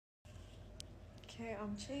Okay,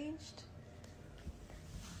 I'm changed.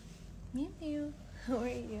 Mew mew. How are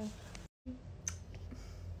you?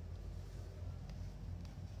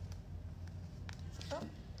 Oh.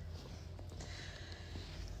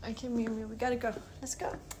 Okay, Mew mew, we gotta go. Let's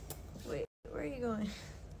go. Wait, where are you going?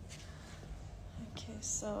 Okay,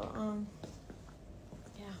 so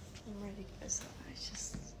yeah, I'm ready, guys.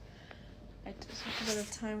 I took a bit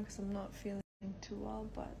of time because I'm not feeling too well,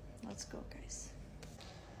 but let's go, guys.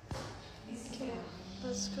 Okay,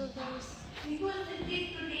 let's go, guys.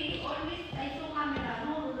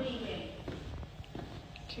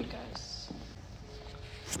 Okay, guys,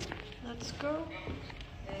 let's go.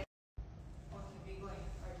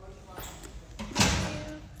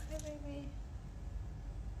 Hi, baby.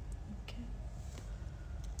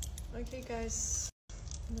 Okay, guys,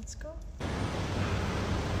 let's go.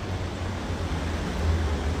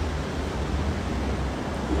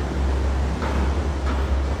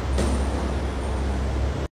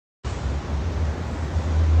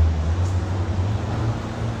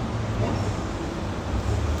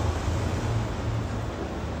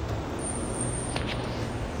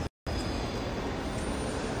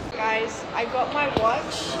 Guys, I got my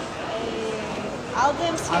watch.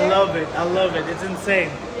 Alden's here. I love it. I love it. It's insane.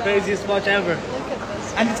 Yeah. Craziest watch ever. Look at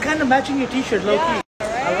this. And it's kind of matching your t-shirt, low key. Right?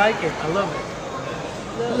 I like it. I love it.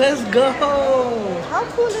 Look. Let's go. How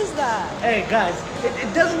cool is that? Hey guys,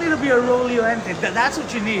 it doesn't need to be a rollie or anything. That's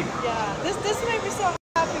what you need. Yeah. This made me so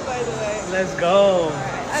happy, by the way. Let's go.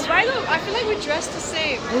 Right. And by the way, I feel like we dressed the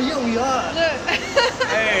same. Oh yeah, we are. Look.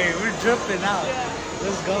 Hey, we're dripping out. Yeah.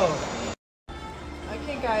 Let's go.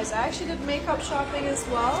 Okay, guys, I actually did makeup shopping as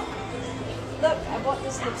well. Look, I bought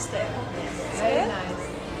this lipstick. Very nice.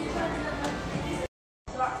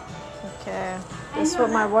 Okay, this is what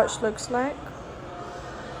my watch looks like.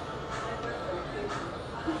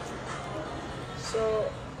 So,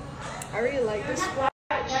 I really like this watch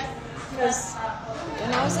because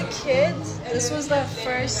when I was a kid, this was the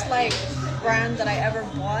first like brand that I ever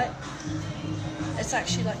bought. It's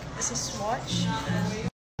actually like, it's a Swatch.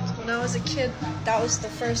 When I was a kid, that was the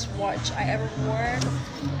first watch I ever wore,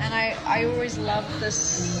 and I always loved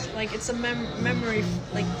this. Like, it's a memory,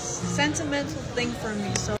 like sentimental thing for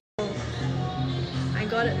me. So I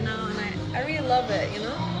got it now, and I really love it. You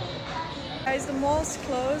know, guys, the mall's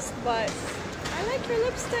closed, but I like your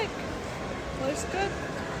lipstick. Looks good.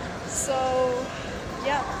 So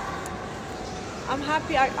yeah, I'm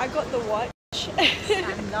happy. I got the watch.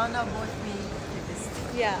 And Lana bought me this.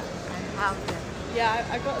 Yeah. I have them. Yeah,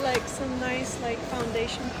 I got like some nice like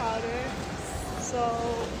foundation powder. So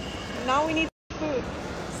now we need food.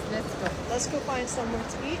 Let's go. Let's go find somewhere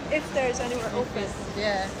to eat if there's anywhere open.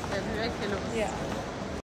 Yeah, they're very close. Yeah.